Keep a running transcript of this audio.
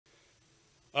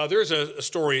There's a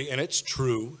story, and it's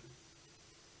true.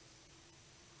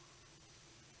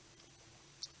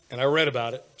 And I read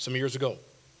about it some years ago,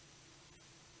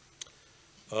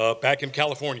 back in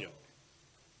California.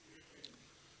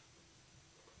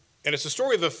 And it's a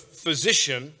story of a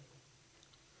physician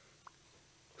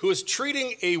who was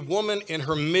treating a woman in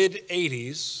her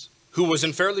mid-80s who was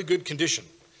in fairly good condition.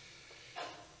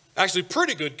 Actually,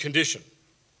 pretty good condition.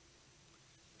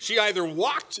 She either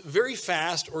walked very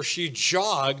fast or she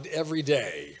jogged every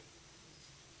day.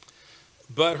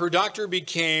 But her doctor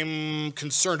became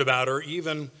concerned about her,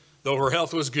 even though her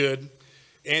health was good,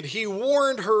 and he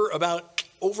warned her about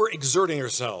overexerting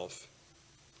herself.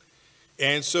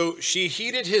 And so she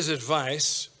heeded his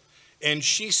advice, and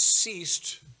she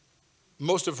ceased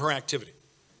most of her activity.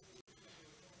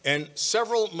 And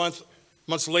several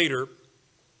months later,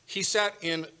 he sat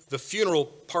in the funeral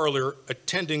parlor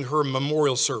attending her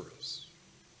memorial service.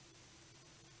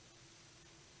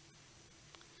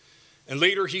 And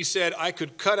later he said, "I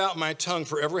could cut out my tongue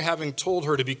for ever having told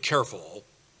her to be careful,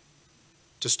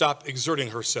 to stop exerting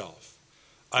herself.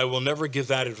 I will never give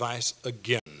that advice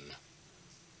again."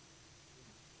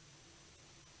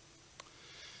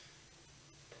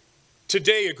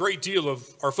 Today, a great deal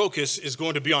of our focus is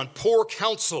going to be on poor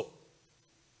counsel.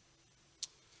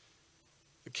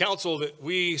 The counsel that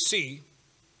we see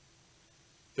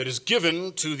that is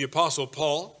given to the Apostle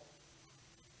Paul.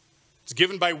 It's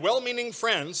given by well-meaning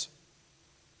friends,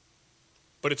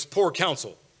 but it's poor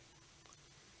counsel.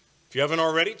 If you haven't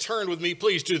already, turn with me,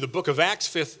 please, to the book of Acts,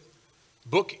 5th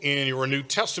book in your New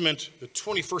Testament. The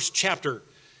 21st chapter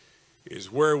is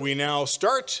where we now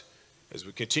start as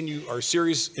we continue our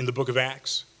series in the book of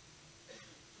Acts.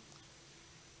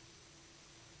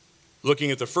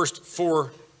 Looking at the first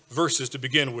 4 verses to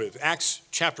begin with. Acts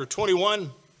chapter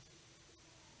 21,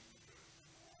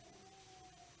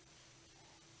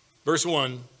 verse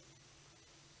 1.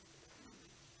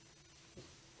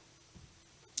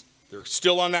 They're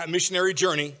still on that missionary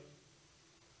journey.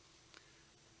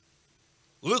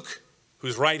 Luke,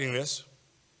 who's writing this,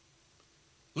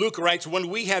 Luke writes, "When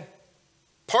we had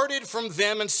parted from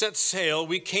them and set sail,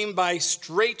 we came by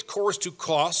straight course to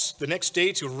Kos, the next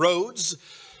day to Rhodes,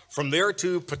 from there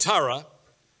to Patara.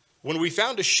 When we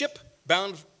found a ship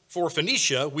bound for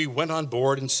Phoenicia, we went on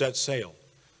board and set sail.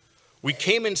 We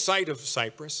came in sight of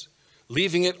Cyprus.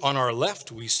 Leaving it on our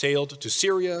left, we sailed to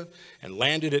Syria and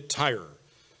landed at Tyre,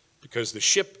 because the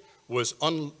ship was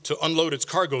to unload its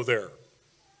cargo there.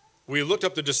 We looked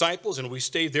up the disciples and we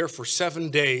stayed there for 7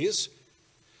 days.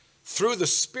 Through the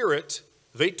Spirit,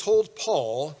 they told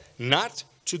Paul not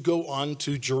to go on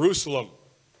to Jerusalem."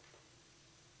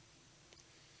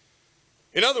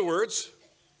 In other words,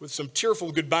 with some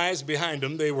tearful goodbyes behind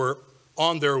them, they were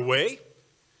on their way.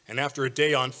 And after a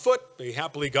day on foot, they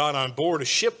happily got on board a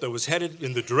ship that was headed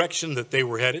in the direction that they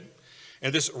were headed.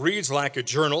 And this reads like a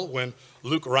journal when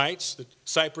Luke writes that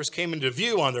Cyprus came into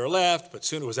view on their left, but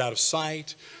soon it was out of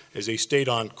sight as they stayed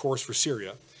on course for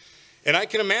Syria. And I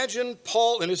can imagine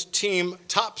Paul and his team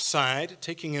topside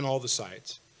taking in all the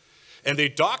sights. And they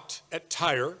docked at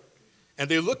Tyre, and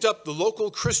they looked up the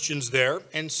local Christians there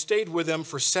and stayed with them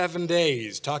for 7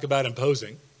 days. Talk about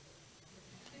imposing.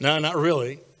 No, not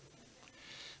really.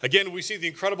 Again, we see the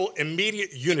incredible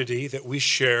immediate unity that we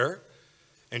share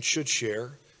and should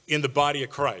share in the body of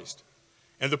Christ.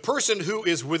 And the person who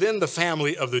is within the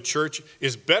family of the church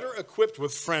is better equipped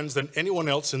with friends than anyone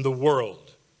else in the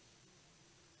world.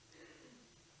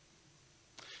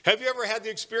 Have you ever had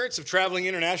the experience of traveling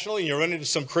internationally and you run into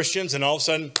some Christians and all of a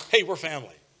sudden, hey, we're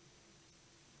family?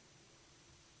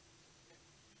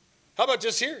 How about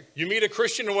just here? You meet a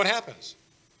Christian and what happens?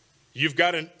 You've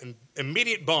got an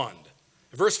immediate bond.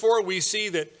 In verse 4, we see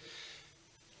that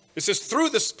it says, through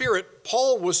the Spirit,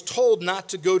 Paul was told not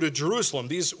to go to Jerusalem.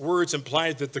 These words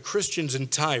implied that the Christians in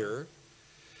Tyre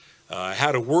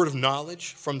had a word of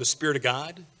knowledge from the Spirit of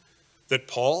God that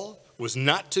Paul was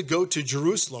not to go to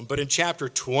Jerusalem. But in chapter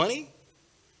 20,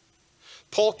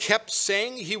 Paul kept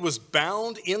saying he was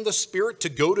bound in the Spirit to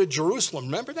go to Jerusalem.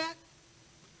 Remember that?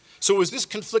 So was this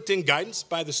conflicting guidance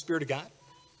by the Spirit of God?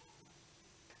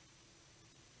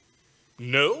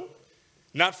 No,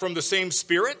 not from the same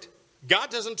Spirit.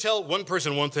 God doesn't tell one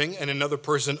person one thing and another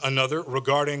person another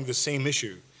regarding the same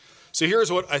issue. So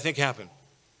here's what I think happened.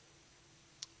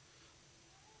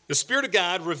 The Spirit of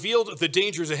God revealed the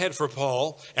dangers ahead for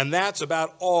Paul, and that's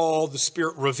about all the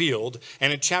Spirit revealed.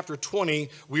 And in chapter 20,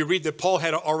 we read that Paul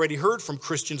had already heard from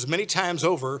Christians many times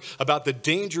over about the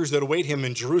dangers that await him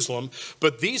in Jerusalem,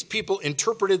 but these people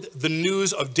interpreted the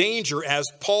news of danger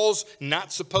as Paul's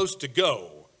not supposed to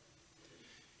go.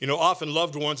 You know, often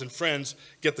loved ones and friends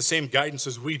get the same guidance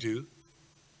as we do.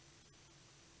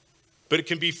 but it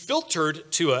can be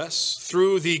filtered to us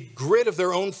through the grid of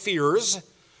their own fears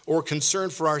or concern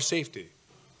for our safety.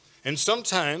 And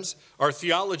sometimes our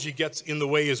theology gets in the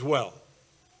way as well.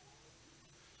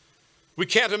 We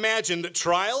can't imagine that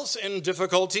trials and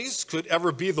difficulties could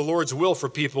ever be the Lord's will for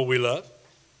people we love.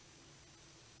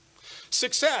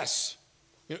 Success,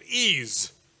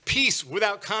 ease, peace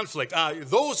without conflict,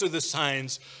 those are the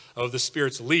signs of the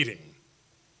Spirit's leading.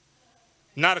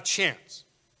 Not a chance.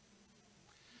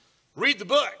 Read the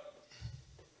book.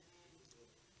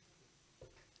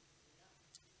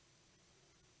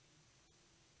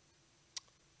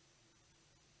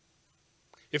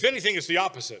 If anything, it's the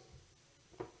opposite.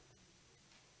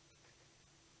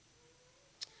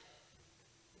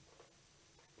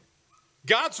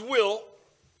 God's will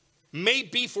may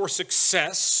be for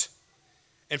success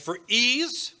and for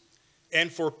ease and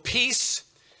for peace,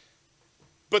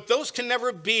 but those can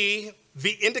never be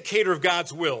the indicator of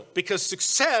God's will, because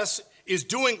success is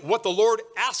doing what the Lord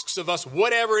asks of us,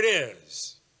 whatever it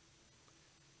is.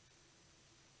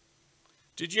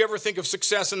 Did you ever think of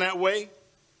success in that way?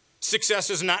 Success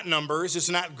is not numbers, it's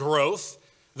not growth.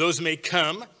 Those may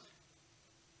come,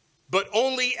 but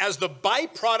only as the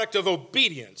byproduct of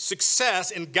obedience. Success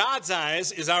in God's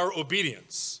eyes is our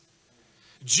obedience.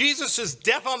 Jesus'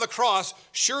 death on the cross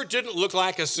sure didn't look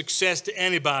like a success to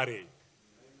anybody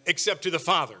except to the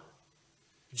Father.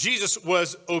 Jesus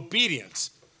was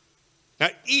obedience. Now,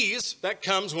 ease, that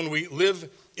comes when we live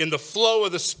in the flow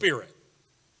of the Spirit.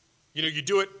 You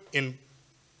do it in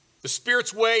the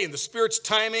Spirit's way, in the Spirit's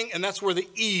timing, and that's where the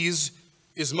ease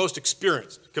is most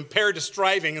experienced compared to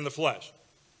striving in the flesh.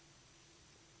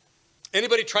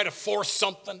 Anybody try to force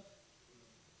something?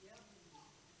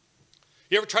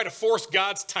 You ever try to force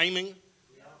God's timing?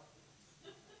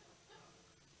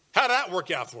 How did that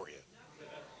work out for you?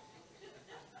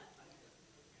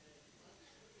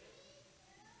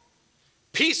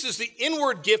 Peace is the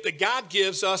inward gift that God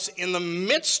gives us in the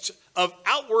midst of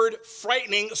outward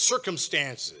frightening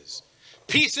circumstances.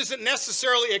 Peace isn't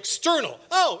necessarily external.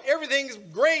 Oh, everything's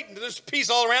great and there's peace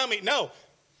all around me. No,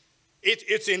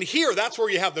 it's in here. That's where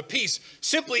you have the peace.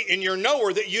 Simply in your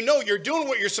knower that you know you're doing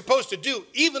what you're supposed to do,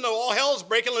 even though all hell's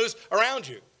breaking loose around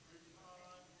you.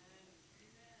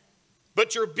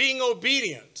 But you're being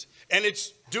obedient, and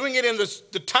it's doing it in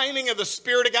the timing of the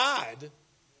Spirit of God,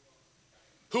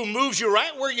 who moves you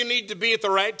right where you need to be at the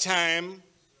right time.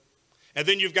 And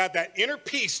then you've got that inner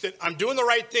peace that I'm doing the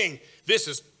right thing. This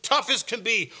is tough as can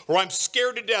be, or I'm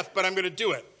scared to death, but I'm going to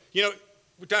do it.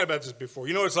 We talked about this before.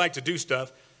 You know what it's like to do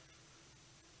stuff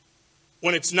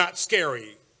when it's not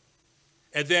scary.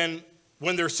 And then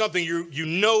when there's something you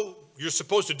know you're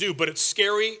supposed to do, but it's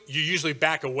scary, you usually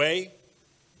back away.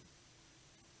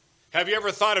 Have you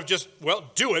ever thought of just,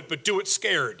 do it, but do it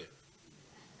scared?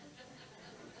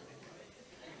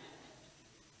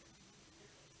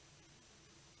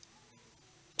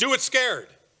 Do it scared,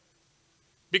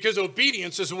 because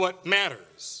obedience is what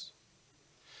matters.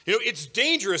 It's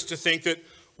dangerous to think that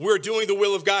we're doing the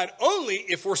will of God only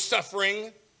if we're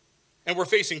suffering and we're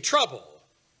facing trouble.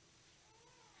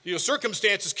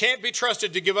 Circumstances can't be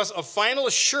trusted to give us a final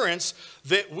assurance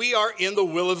that we are in the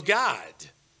will of God.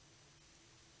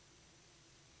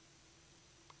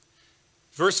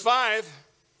 Verse 5,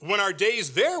 when our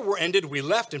days there were ended, we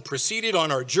left and proceeded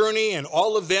on our journey, and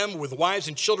all of them with wives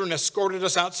and children escorted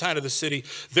us outside of the city.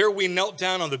 There we knelt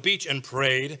down on the beach and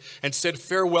prayed and said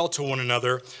farewell to one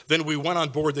another. Then we went on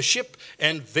board the ship,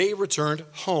 and they returned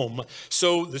home.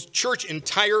 So the church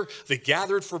entire, they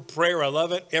gathered for prayer. I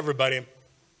love it. Everybody,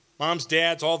 moms,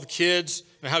 dads, all the kids,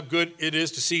 and how good it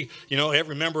is to see,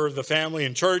 every member of the family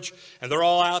in church. And they're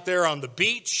all out there on the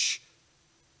beach,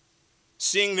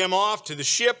 seeing them off to the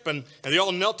ship, and they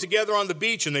all knelt together on the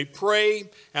beach, and they pray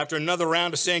after another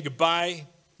round of saying goodbye.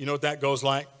 You know what that goes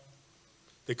like.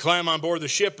 They climb on board the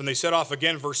ship, and they set off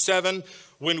again. Verse 7,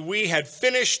 when we had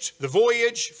finished the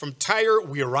voyage from Tyre,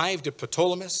 we arrived at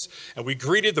Ptolemais, and we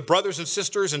greeted the brothers and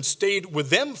sisters and stayed with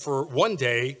them for one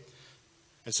day.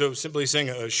 And so simply saying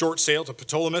a short sail to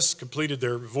Ptolemais, completed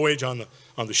their voyage on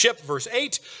the ship. Verse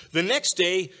 8, the next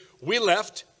day we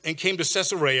left and came to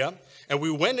Caesarea, and we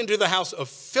went into the house of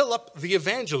Philip the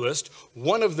evangelist,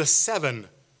 one of the 7,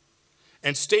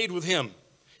 and stayed with him.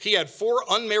 He had 4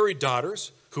 unmarried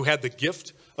daughters who had the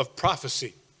gift of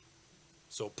prophecy.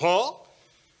 So Paul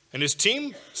and his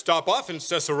team stop off in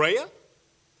Caesarea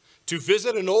to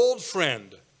visit an old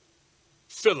friend,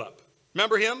 Philip.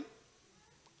 Remember him?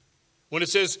 When it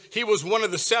says he was one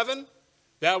of the 7,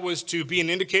 that was to be an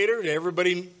indicator to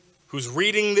everybody who's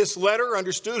reading this letter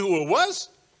understood who it was.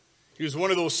 He was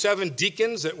one of those 7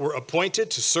 deacons that were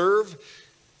appointed to serve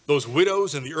those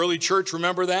widows in the early church.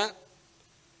 Remember that?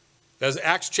 As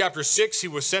Acts chapter 6, he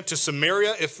was sent to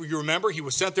Samaria. If you remember, he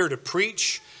was sent there to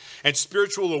preach, and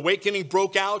spiritual awakening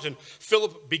broke out. And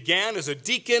Philip began as a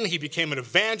deacon. He became an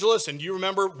evangelist. And you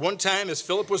remember one time as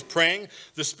Philip was praying,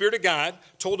 the Spirit of God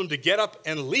told him to get up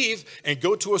and leave and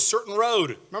go to a certain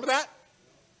road. Remember that?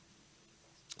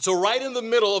 So right in the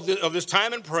middle of this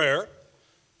time in prayer,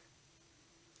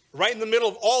 right in the middle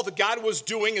of all that God was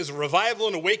doing as revival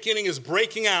and awakening is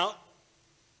breaking out,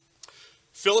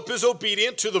 Philip is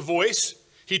obedient to the voice.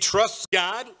 He trusts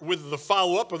God with the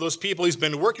follow-up of those people he's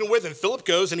been working with. And Philip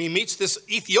goes and he meets this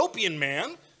Ethiopian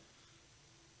man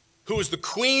who is the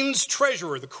queen's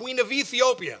treasurer, the queen of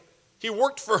Ethiopia. He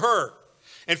worked for her.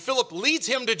 And Philip leads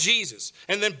him to Jesus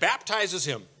and then baptizes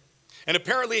him. And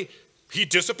apparently he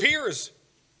disappears.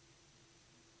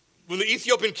 When the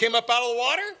Ethiopian came up out of the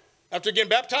water after getting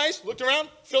baptized, looked around,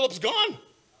 Philip's gone.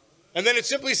 And then it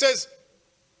simply says,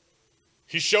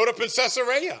 he showed up in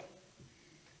Caesarea.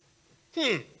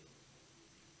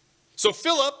 So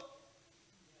Philip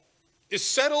is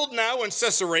settled now in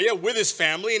Caesarea with his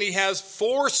family, and he has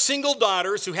 4 single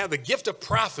daughters who have the gift of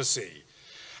prophecy.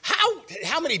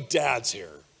 How many dads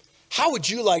here? How would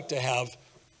you like to have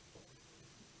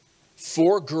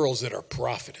 4 girls that are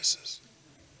prophetesses?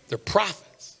 They're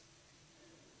prophets.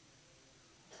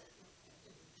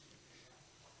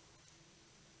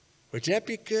 Would that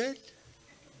be good?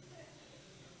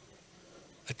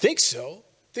 I think so.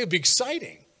 It would be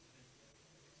exciting.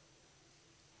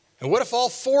 And what if all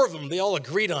 4 of them, they all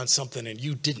agreed on something and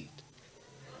you didn't?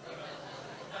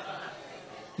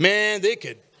 Man, they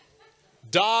could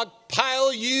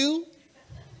dogpile you.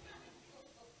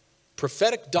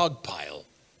 Prophetic dogpile.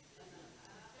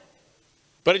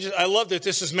 But I love that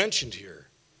this is mentioned here.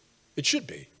 It should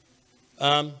be.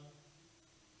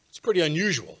 It's pretty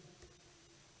unusual.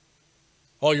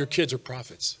 All your kids are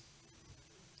prophets.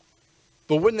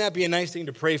 But wouldn't that be a nice thing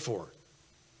to pray for?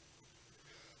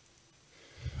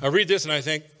 I read this and I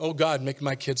think, oh God, make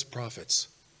my kids prophets.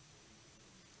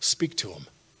 Speak to them.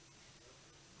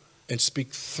 And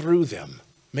speak through them.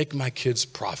 Make my kids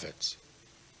prophets.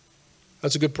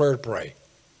 That's a good prayer to pray.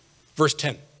 Verse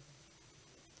 10.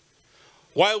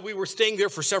 While we were staying there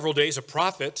for several days, a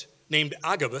prophet named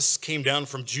Agabus came down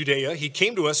from Judea. He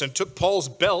came to us and took Paul's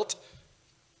belt,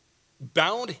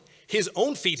 bound his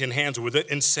own feet and hands with it,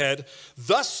 and said,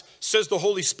 "Thus says the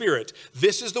Holy Spirit,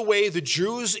 this is the way the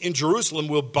Jews in Jerusalem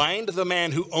will bind the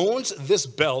man who owns this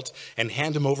belt and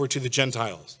hand him over to the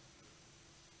Gentiles."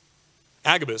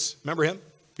 Agabus, remember him?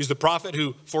 He's the prophet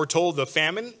who foretold the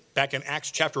famine back in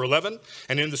Acts chapter 11.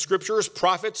 And in the scriptures,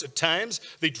 prophets at times,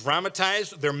 they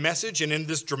dramatized their message. And in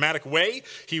this dramatic way,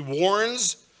 he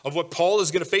warns of what Paul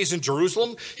is going to face in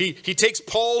Jerusalem. He takes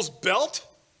Paul's belt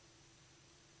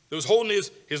that was holding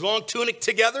his long tunic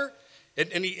together,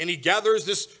 and he gathers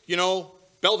this,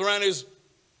 belt around his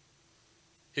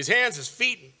hands, his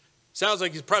feet. Sounds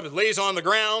like he probably lays on the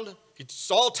ground. It's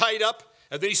all tied up,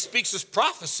 and then he speaks this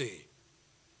prophecy.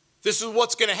 This is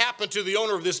what's going to happen to the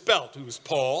owner of this belt, who is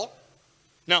Paul.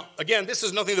 Now, again, this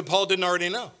is nothing that Paul didn't already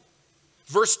know.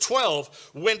 Verse 12,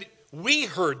 when we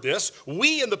heard this,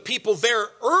 we and the people there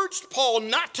urged Paul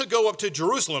not to go up to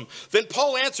Jerusalem. Then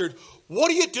Paul answered, "What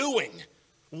are you doing?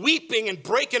 Weeping and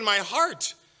breaking my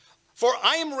heart. For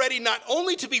I am ready not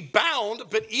only to be bound,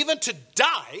 but even to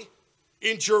die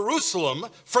in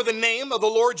Jerusalem for the name of the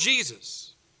Lord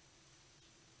Jesus."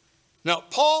 Now,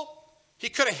 Paul, he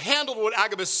could have handled what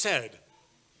Agabus said.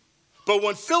 But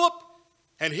when Philip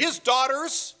and his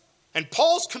daughters and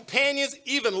Paul's companions,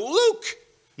 even Luke,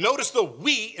 notice the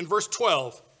 "we" in verse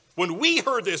 12. When we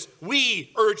heard this,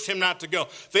 we urged him not to go.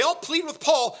 They all plead with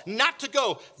Paul not to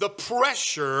go. The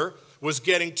pressure was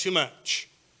getting too much.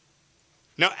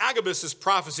 Now, Agabus'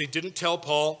 prophecy didn't tell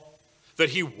Paul that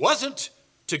he wasn't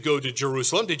to go to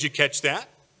Jerusalem. Did you catch that?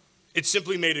 It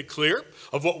simply made it clear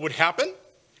of what would happen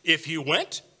if he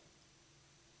went.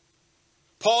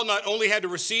 Paul not only had to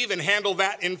receive and handle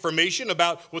that information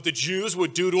about what the Jews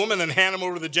would do to him and then hand him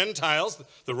over to the Gentiles,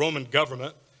 the Roman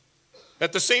government.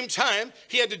 At the same time,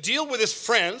 he had to deal with his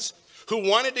friends who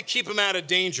wanted to keep him out of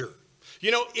danger.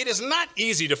 It is not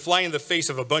easy to fly in the face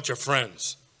of a bunch of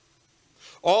friends,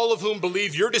 all of whom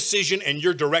believe your decision and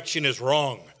your direction is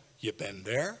wrong. You been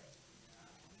there?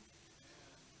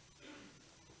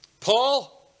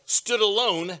 Paul stood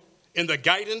alone in the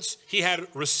guidance he had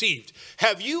received.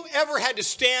 Have you ever had to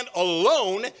stand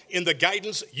alone in the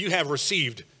guidance you have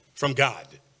received from God?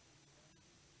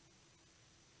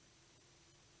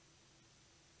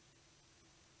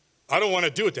 I don't want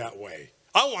to do it that way.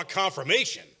 I want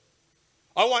confirmation.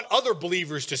 I want other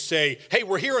believers to say, hey,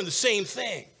 we're hearing the same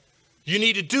thing. You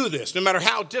need to do this, no matter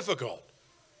how difficult.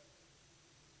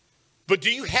 But do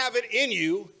you have it in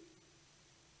you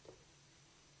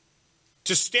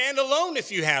to stand alone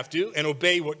if you have to and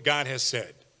obey what God has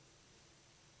said?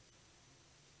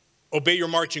 Obey your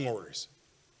marching orders.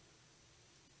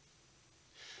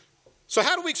 So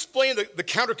how do we explain the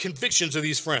counter convictions of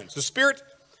these friends? The Spirit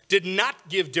did not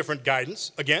give different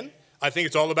guidance. Again, I think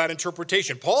it's all about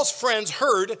interpretation. Paul's friends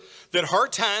heard that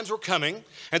hard times were coming,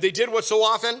 and they did what so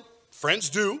often friends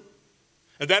do,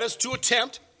 and that is to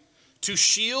attempt to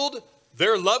shield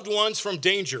their loved ones from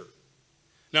danger.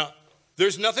 Now,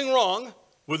 there's nothing wrong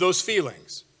with those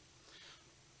feelings.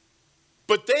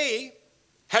 But they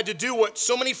had to do what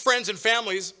so many friends and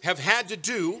families have had to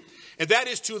do, and that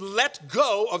is to let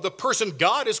go of the person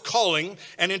God is calling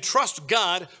and entrust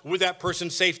God with that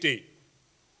person's safety.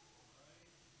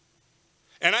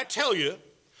 And I tell you,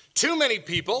 too many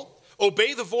people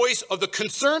obey the voice of the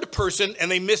concerned person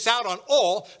and they miss out on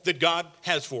all that God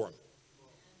has for them.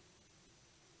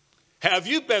 Have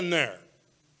you been there?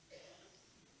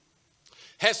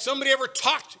 Has somebody ever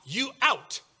talked you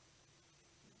out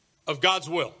of God's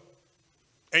will?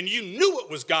 And you knew it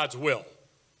was God's will.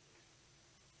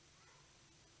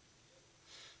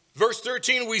 Verse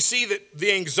 13, we see that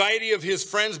the anxiety of his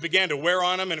friends began to wear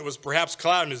on him, and it was perhaps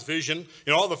clouding his vision.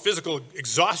 You know, all the physical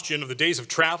exhaustion of the days of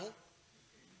travel,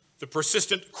 the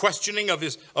persistent questioning of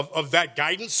that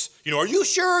guidance. You know, are you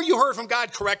sure you heard from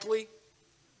God correctly?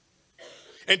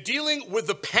 And dealing with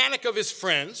the panic of his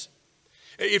friends,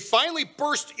 it finally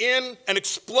burst in an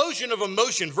explosion of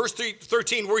emotion. Verse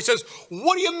 13, where he says,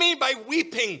 what do you mean by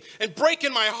weeping and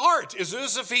breaking my heart? It's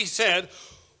as if he said,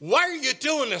 why are you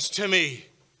doing this to me?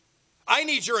 I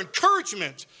need your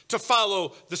encouragement to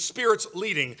follow the Spirit's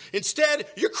leading. Instead,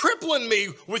 you're crippling me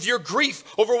with your grief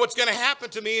over what's going to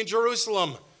happen to me in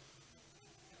Jerusalem.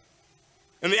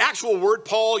 And the actual word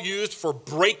Paul used for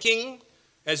breaking,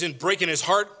 as in breaking his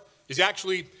heart, is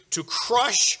actually to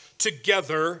crush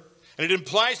together. And it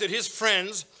implies that his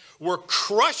friends were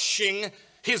crushing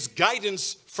his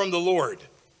guidance from the Lord.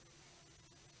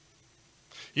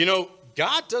 You know,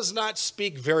 God does not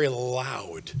speak very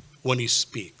loud when he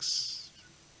speaks.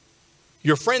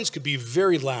 Your friends could be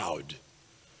very loud.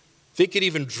 They could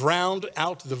even drown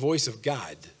out the voice of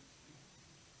God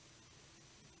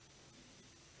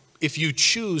if you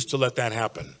choose to let that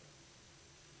happen.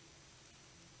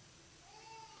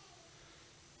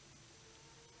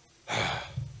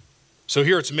 So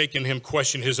here it's making him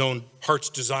question his own heart's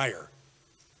desire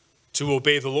to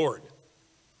obey the Lord.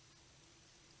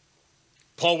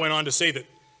 Paul went on to say that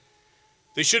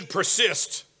they should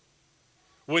persist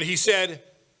when he said,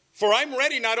 for I'm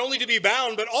ready not only to be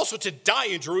bound, but also to die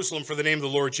in Jerusalem for the name of the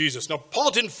Lord Jesus. Now,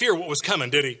 Paul didn't fear what was coming,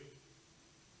 did he?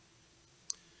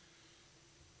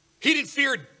 He didn't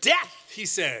fear death, he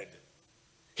said.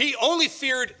 He only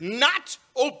feared not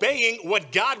obeying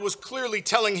what God was clearly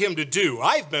telling him to do.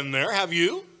 I've been there, have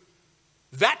you?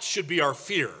 That should be our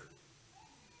fear.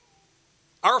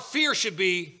 Our fear should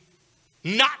be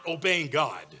not obeying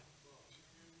God.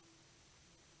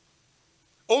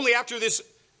 Only after this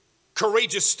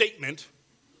courageous statement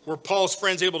were Paul's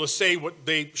friends able to say what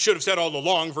they should have said all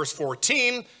along. Verse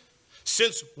 14,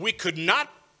 since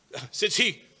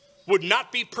he would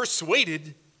not be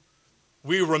persuaded,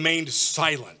 we remained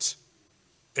silent,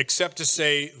 except to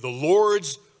say, the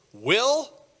Lord's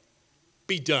will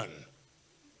be done.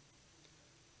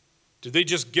 Did they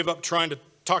just give up trying to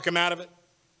talk him out of it?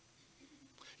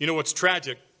 You know what's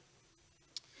tragic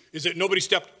is that nobody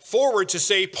stepped forward to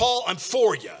say, Paul, I'm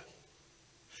for you.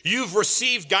 You've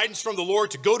received guidance from the Lord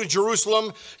to go to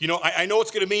Jerusalem. You know, I know it's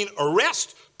going to mean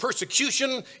arrest,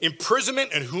 persecution,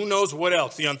 imprisonment, and who knows what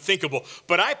else, the unthinkable.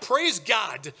 But I praise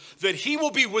God that he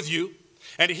will be with you,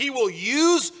 and he will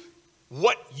use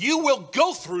what you will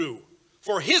go through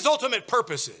for his ultimate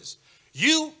purposes.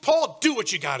 You, Paul, do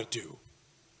what you got to do.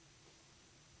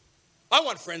 I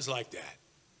want friends like that.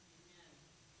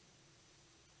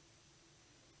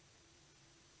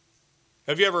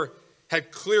 Have you ever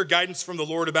had clear guidance from the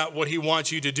Lord about what he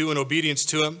wants you to do in obedience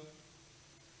to him?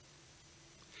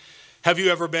 Have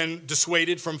you ever been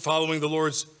dissuaded from following the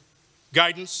Lord's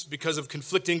guidance because of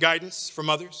conflicting guidance from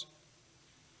others?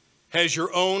 Has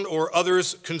your own or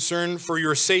others' concern for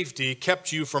your safety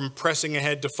kept you from pressing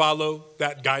ahead to follow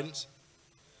that guidance?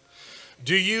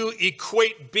 Do you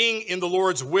equate being in the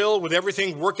Lord's will with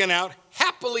everything working out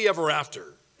happily ever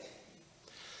after?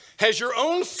 Has your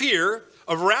own fear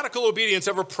of radical obedience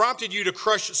ever prompted you to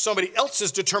crush somebody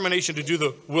else's determination to do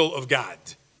the will of God?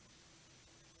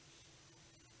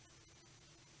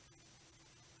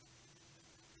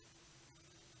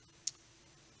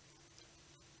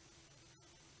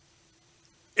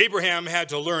 Abraham had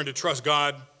to learn to trust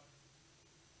God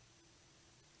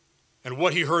and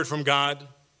what he heard from God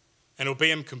and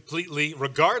obey him completely,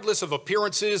 regardless of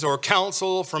appearances or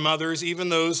counsel from others, even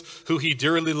those who he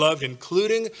dearly loved,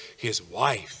 including his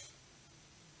wife.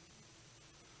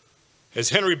 As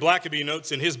Henry Blackaby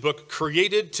notes in his book,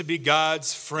 Created to be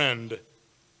God's Friend,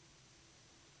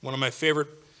 one of my favorite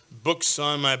books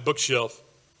on my bookshelf,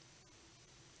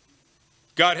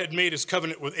 God had made his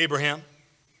covenant with Abraham,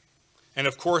 and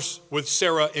of course with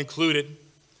Sarah included,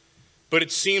 but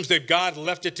it seems that God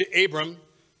left it to Abram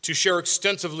to share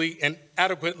extensively and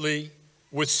adequately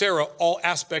with Sarah all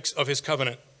aspects of his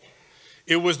covenant.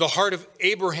 It was the heart of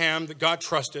Abraham that God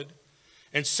trusted,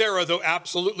 and Sarah, though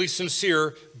absolutely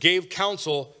sincere, gave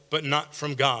counsel, but not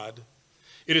from God.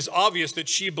 It is obvious that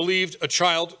she believed a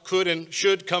child could and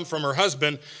should come from her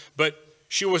husband, but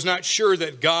she was not sure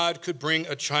that God could bring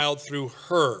a child through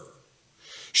her.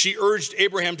 She urged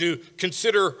Abraham to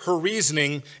consider her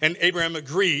reasoning, and Abraham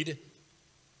agreed.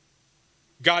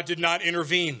 God did not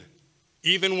intervene.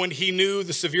 Even when he knew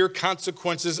the severe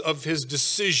consequences of his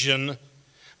decision,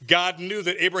 God knew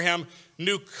that Abraham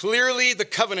knew clearly the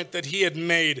covenant that he had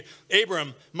made.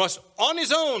 Abraham must, on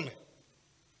his own,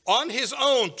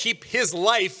 keep his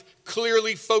life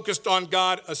clearly focused on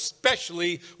God,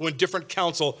 especially when different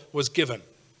counsel was given.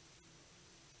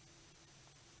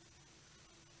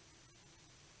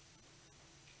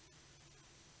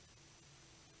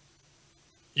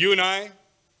 You and I,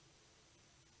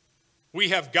 we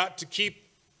have got to keep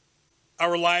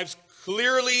our lives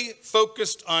clearly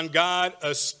focused on God,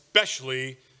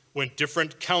 especially when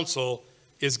different counsel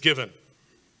is given.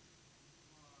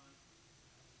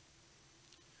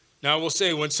 Now, I will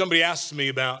say, when somebody asks me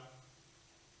about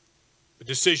a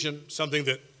decision, something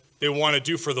that they want to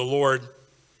do for the Lord,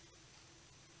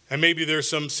 and maybe there's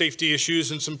some safety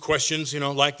issues and some questions,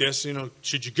 like this,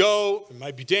 should you go? It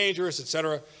might be dangerous,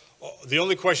 etc. The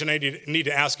only question I need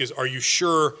to ask is, are you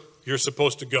sure you're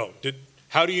supposed to go?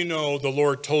 How do you know the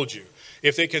Lord told you?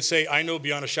 If they can say, I know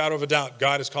beyond a shadow of a doubt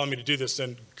God is calling me to do this,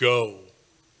 then go.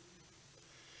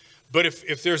 But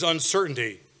if there's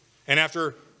uncertainty, and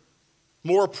after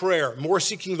more prayer, more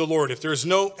seeking the Lord, if there's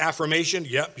no affirmation,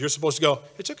 yep, you're supposed to go,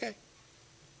 it's okay.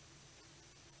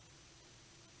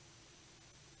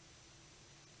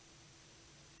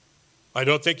 I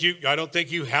don't think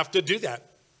you have to do that.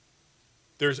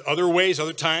 There's other ways,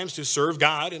 other times to serve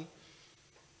God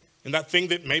and that thing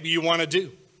that maybe you want to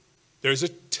do. There's a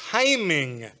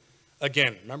timing.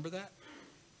 Again, remember that?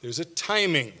 There's a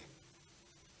timing.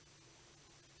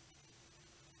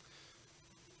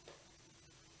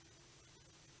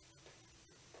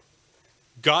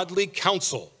 Godly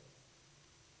counsel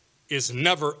is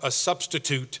never a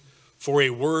substitute for a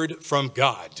word from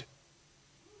God.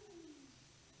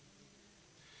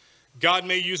 God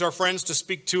may use our friends to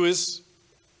speak to us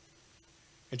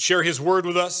and share his word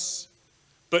with us,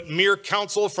 but mere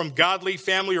counsel from godly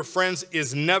family or friends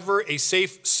is never a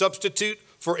safe substitute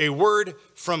for a word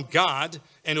from God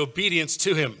and obedience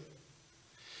to him.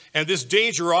 And this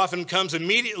danger often comes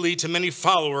immediately to many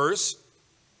followers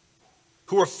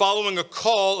who are following a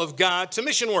call of God to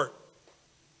mission work.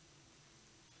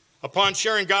 Upon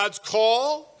sharing God's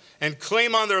call and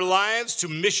claim on their lives to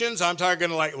missions, I'm talking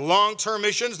like long-term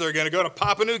missions, they're going to go to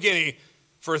Papua New Guinea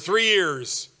for 3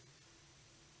 years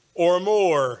or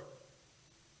more.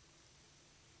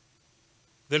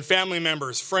 Then family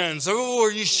members, friends, oh,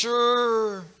 are you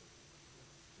sure?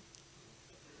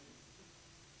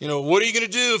 What are you going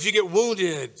to do if you get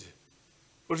wounded?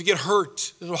 What if you get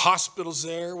hurt? There's no hospitals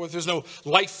there. What if there's no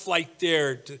life flight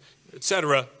there,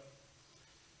 etc.?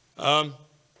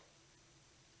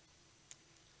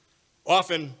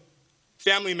 Often,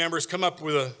 family members come up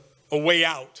with a way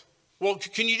out. Well,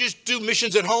 can you just do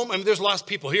missions at home? I mean, there's lost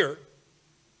people here.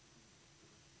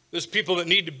 There's people that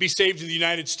need to be saved in the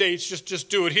United States. Just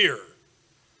do it here.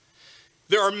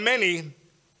 There are many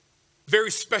very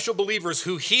special believers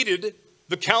who heeded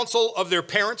the counsel of their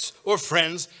parents or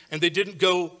friends, and they didn't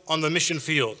go on the mission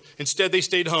field. Instead, they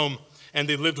stayed home and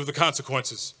they lived with the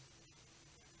consequences,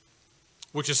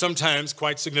 which is sometimes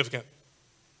quite significant.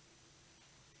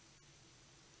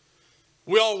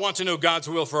 We all want to know God's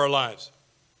will for our lives.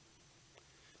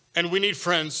 And we need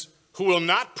friends who will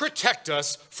not protect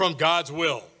us from God's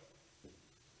will.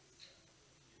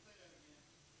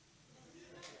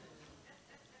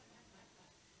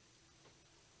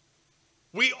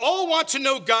 We all want to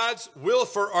know God's will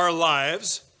for our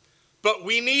lives, but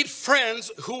we need friends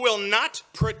who will not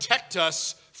protect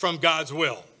us from God's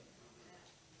will.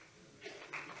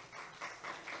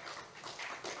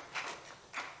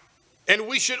 And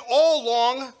we should all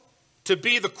long to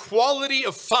be the quality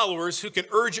of followers who can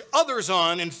urge others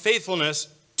on in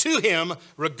faithfulness to him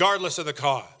regardless of the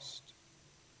cost.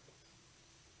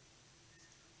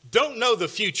 don't know the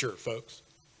future, folks.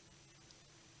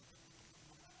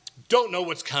 Don't know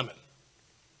what's coming.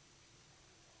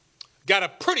 Got a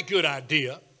pretty good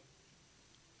idea.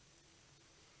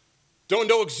 Don't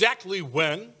know exactly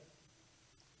when.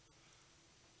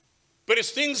 But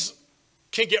as things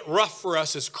can get rough for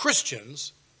us as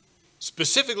Christians,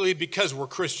 specifically because we're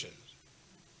Christians,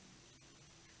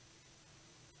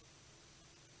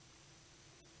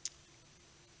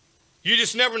 you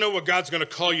just never know what God's going to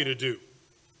call you to do.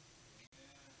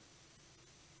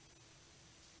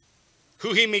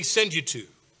 Who he may send you to.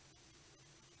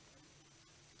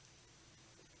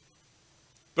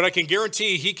 But I can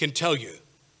guarantee he can tell you.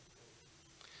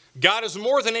 God is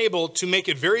more than able to make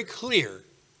it very clear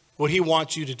what he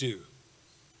wants you to do.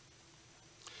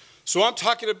 So I'm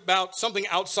talking about something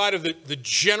outside of the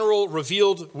general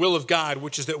revealed will of God,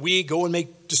 which is that we go and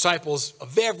make disciples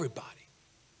of everybody.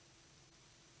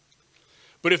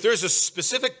 But if there's a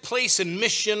specific place and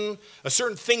mission, a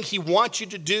certain thing he wants you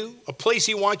to do, a place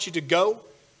he wants you to go,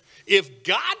 if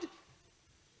God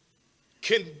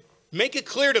can make it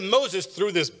clear to Moses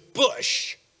through this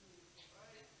bush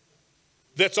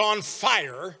that's on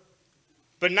fire,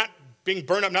 but not being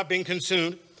burned up, not being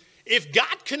consumed, if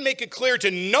God can make it clear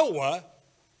to Noah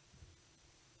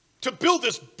to build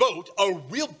this boat, a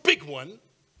real big one,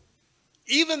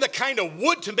 even the kind of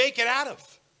wood to make it out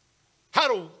of, how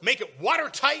to make it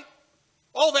watertight,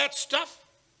 all that stuff,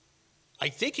 I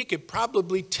think he could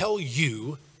probably tell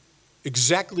you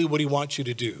exactly what he wants you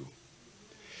to do.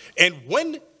 And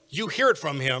when you hear it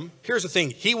from him, here's the thing,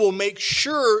 he will make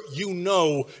sure you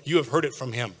know you have heard it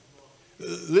from him.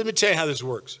 Let me tell you how this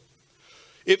works.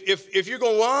 If you're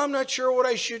going, well, I'm not sure what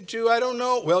I should do, I don't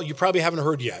know. Well, you probably haven't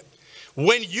heard yet.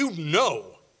 When you know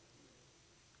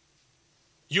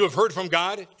you have heard from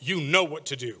God, you know what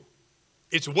to do.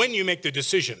 It's when you make the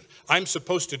decision, I'm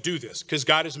supposed to do this, because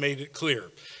God has made it clear.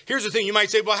 Here's the thing, you might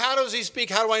say, well, how does he speak?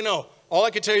 How do I know? All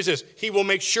I can tell you is this, he will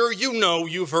make sure you know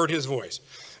you've heard his voice.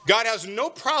 God has no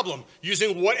problem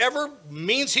using whatever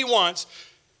means he wants,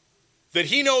 that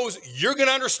he knows you're going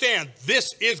to understand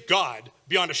this is God,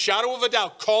 beyond a shadow of a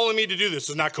doubt, calling me to do this.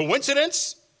 It's not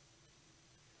coincidence.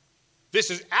 This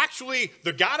is actually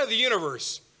the God of the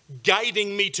universe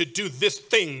guiding me to do this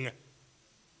thing.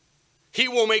 He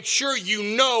will make sure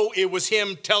you know it was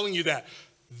him telling you that.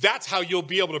 That's how you'll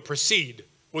be able to proceed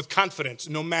with confidence,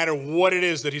 no matter what it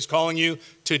is that he's calling you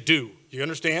to do. You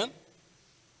understand?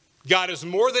 God is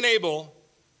more than able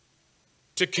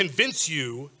to convince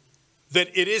you that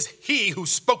it is he who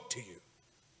spoke to you.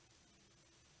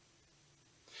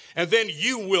 And then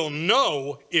you will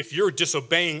know if you're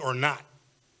disobeying or not,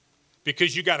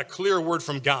 because you got a clear word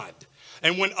from God.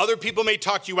 And when other people may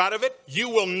talk you out of it, you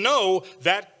will know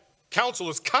that counsel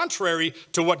is contrary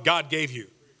to what God gave you.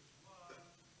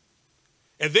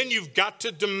 And then you've got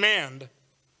to demand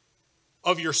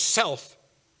of yourself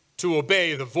to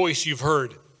obey the voice you've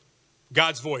heard,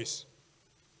 God's voice.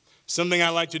 Something I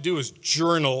like to do is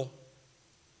journal,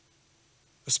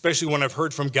 especially when I've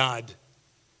heard from God,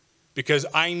 because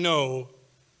I know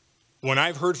when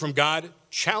I've heard from God,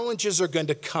 challenges are going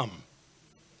to come.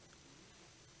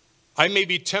 I may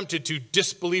be tempted to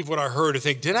disbelieve what I heard, to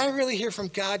think, did I really hear from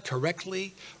God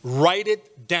correctly? Write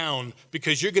it down,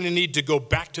 because you're going to need to go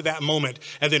back to that moment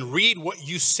and then read what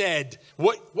you said.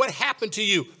 What happened to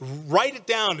you? Write it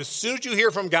down as soon as you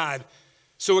hear from God,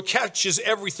 so it catches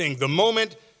everything, the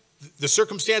moment, the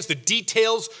circumstance, the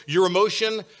details, your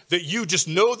emotion, that you just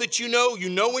know that you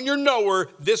know when you're knower,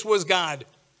 this was God.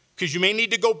 Because you may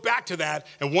need to go back to that,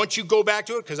 and once you go back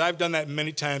to it, because I've done that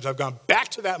many times, I've gone back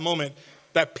to that moment,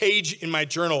 that page in my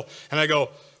journal, and I go,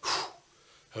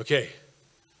 okay,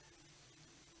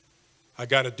 I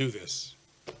got to do this.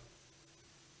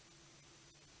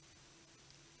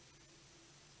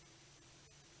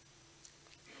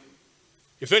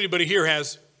 If anybody here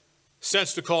has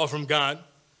sensed a call from God,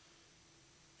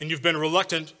 and you've been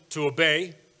reluctant to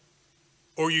obey,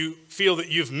 or you feel that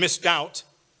you've missed out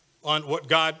on what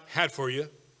God had for you,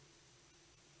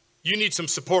 you need some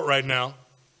support right now.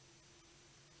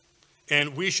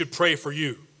 And we should pray for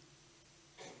you.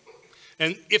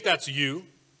 And if that's you,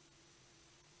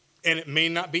 and it may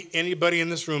not be anybody in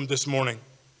this room this morning,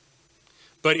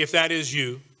 but if that is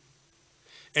you,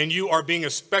 and you are being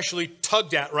especially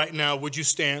tugged at right now, would you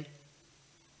stand?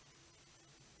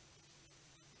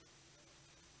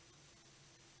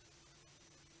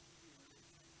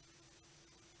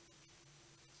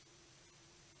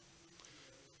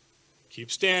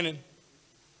 Keep standing.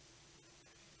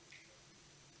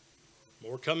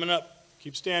 More coming up.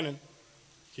 Keep standing.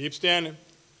 Keep standing.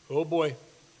 Oh boy.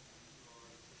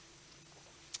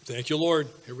 Thank you, Lord.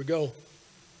 Here we go.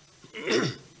 Here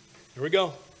we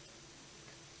go.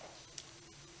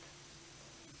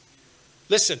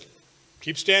 Listen,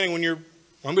 keep standing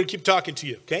I'm going to keep talking to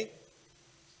you, okay?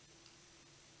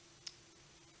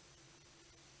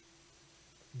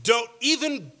 Don't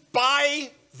even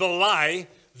buy the lie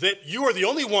that you are the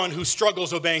only one who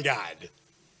struggles obeying God.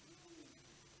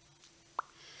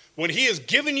 When he has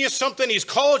given you something, he's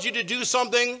called you to do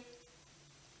something,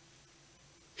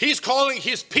 he's calling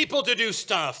his people to do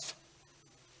stuff.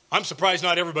 I'm surprised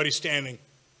not everybody's standing.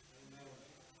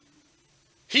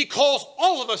 He calls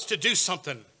all of us to do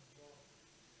something.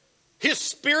 His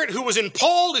Spirit who was in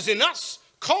Paul is in us,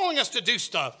 calling us to do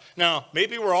stuff. Now,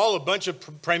 maybe we're all a bunch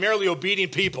of primarily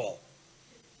obedient people.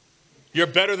 You're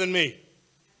better than me.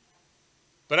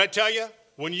 But I tell you,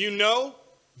 when you know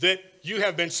that you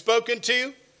have been spoken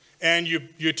to and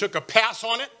you took a pass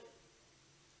on it,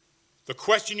 the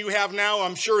question you have now,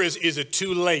 I'm sure, is it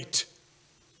too late?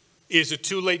 Is it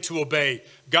too late to obey?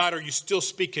 God, are you still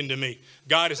speaking to me?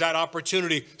 God, is that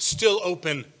opportunity still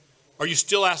open? Are you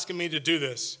still asking me to do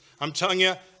this? I'm telling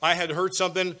you, I had heard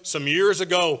something some years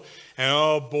ago, and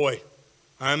oh boy,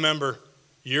 I remember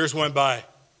years went by,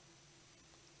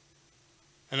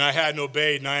 and I hadn't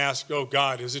obeyed, and I asked, oh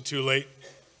God, is it too late?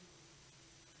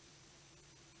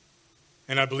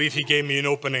 And I believe he gave me an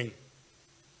opening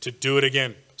to do it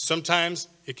again. Sometimes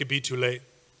it could be too late.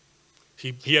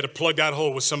 He had to plug that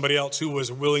hole with somebody else who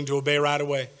was willing to obey right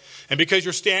away. And because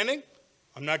you're standing,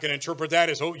 I'm not going to interpret that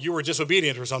as, oh, you were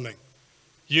disobedient or something.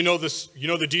 You know this, you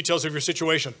know the details of your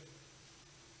situation.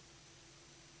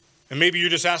 And maybe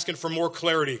you're just asking for more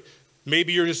clarity.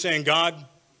 Maybe you're just saying, God,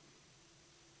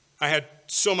 I had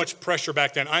so much pressure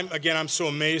back then. I'm so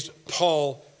amazed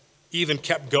Paul even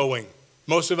kept going.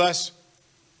 Most of us,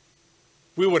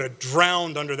 we would have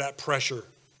drowned under that pressure.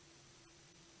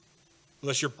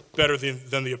 Unless you're better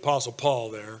than the Apostle Paul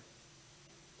there.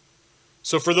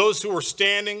 So for those who are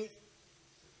standing,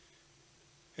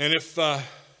 and if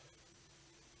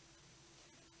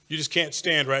you just can't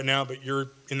stand right now, but you're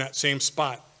in that same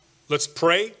spot, let's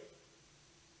pray.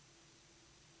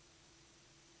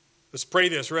 Let's pray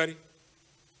this. Ready?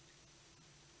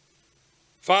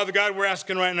 Father God, we're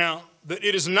asking right now that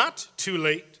it is not too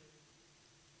late,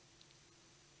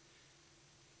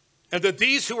 and that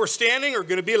these who are standing are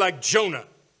going to be like Jonah.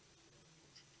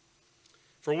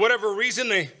 For whatever reason,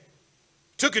 they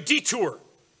took a detour,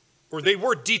 or they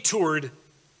were detoured,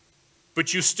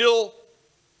 but you still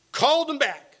called them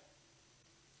back.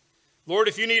 Lord,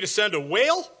 if you need to send a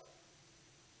whale,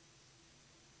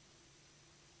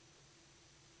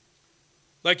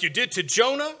 like you did to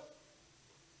Jonah,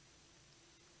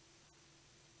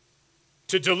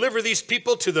 to deliver these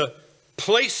people to the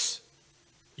place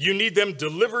you need them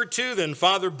delivered to, then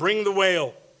Father, bring the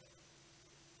whale.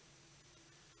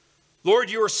 Lord,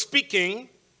 you are speaking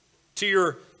to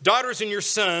your daughters and your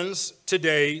sons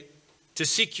today to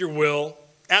seek your will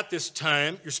at this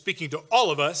time. You're speaking to all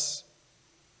of us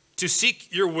to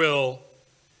seek your will.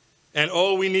 And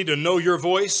oh, we need to know your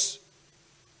voice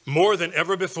more than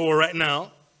ever before right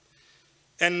now.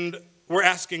 And we're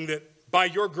asking that by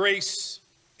your grace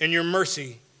and your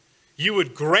mercy, you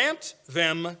would grant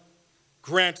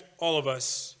all of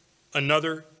us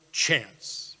another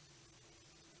chance.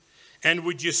 And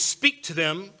would you speak to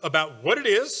them about what it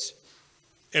is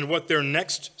and what their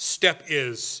next step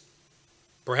is?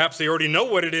 Perhaps they already know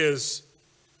what it is.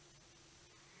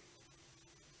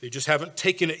 They just haven't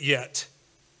taken it yet.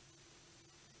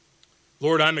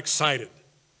 Lord, I'm excited.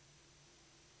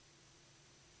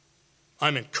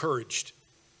 I'm encouraged.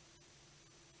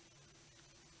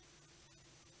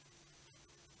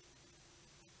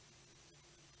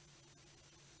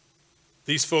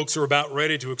 These folks are about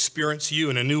ready to experience you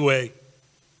in a new way.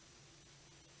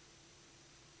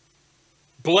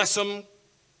 Bless them,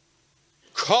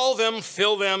 call them,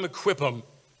 fill them, equip them.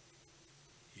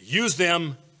 Use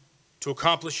them to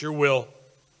accomplish your will,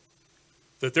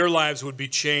 that their lives would be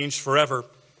changed forever,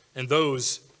 and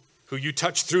those who you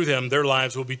touch through them, their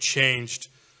lives will be changed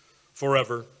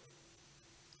forever.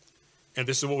 And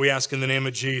this is what we ask in the name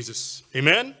of Jesus.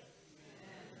 Amen?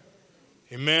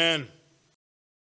 Amen. Amen.